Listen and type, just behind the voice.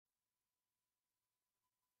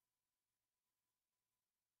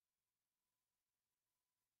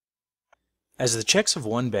As the checks of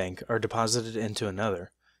one bank are deposited into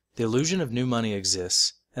another, the illusion of new money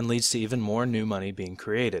exists and leads to even more new money being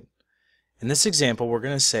created. In this example, we're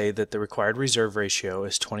going to say that the required reserve ratio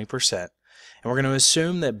is 20%, and we're going to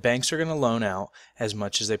assume that banks are going to loan out as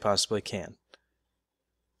much as they possibly can.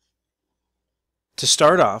 To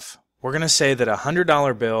start off, we're going to say that a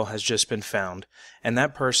 $100 bill has just been found, and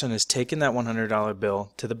that person has taken that $100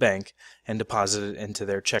 bill to the bank and deposited it into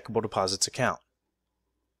their checkable deposits account.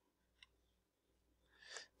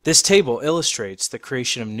 This table illustrates the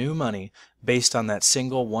creation of new money based on that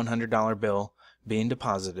single $100 bill being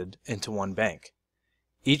deposited into one bank.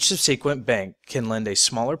 Each subsequent bank can lend a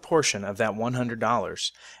smaller portion of that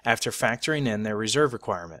 $100 after factoring in their reserve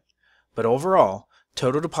requirement, but overall,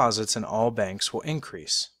 total deposits in all banks will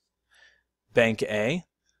increase. Bank A,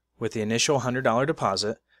 with the initial $100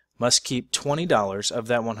 deposit, must keep $20 of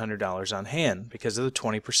that $100 on hand because of the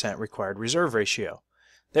 20% required reserve ratio.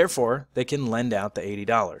 Therefore, they can lend out the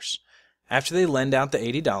 $80. After they lend out the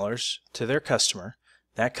 $80 to their customer,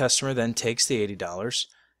 that customer then takes the $80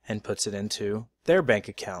 and puts it into their bank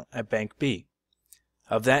account at Bank B.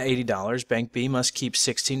 Of that $80, Bank B must keep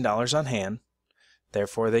 $16 on hand.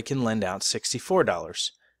 Therefore, they can lend out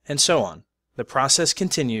 $64, and so on. The process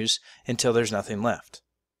continues until there's nothing left.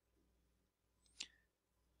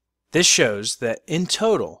 This shows that in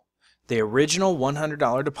total, the original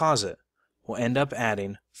 $100 deposit will end up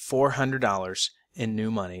adding $400 in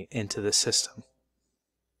new money into the system.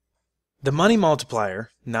 The money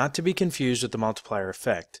multiplier, not to be confused with the multiplier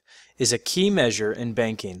effect, is a key measure in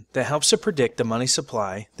banking that helps to predict the money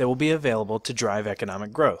supply that will be available to drive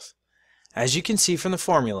economic growth. As you can see from the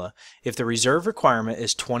formula, if the reserve requirement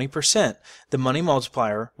is 20%, the money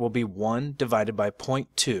multiplier will be 1 divided by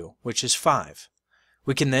 0.2, which is 5.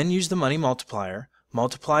 We can then use the money multiplier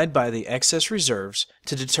multiplied by the excess reserves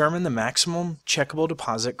to determine the maximum checkable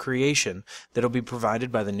deposit creation that will be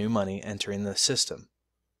provided by the new money entering the system.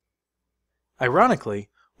 Ironically,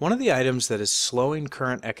 one of the items that is slowing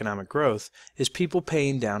current economic growth is people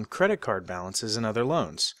paying down credit card balances and other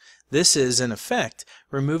loans. This is, in effect,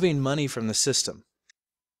 removing money from the system.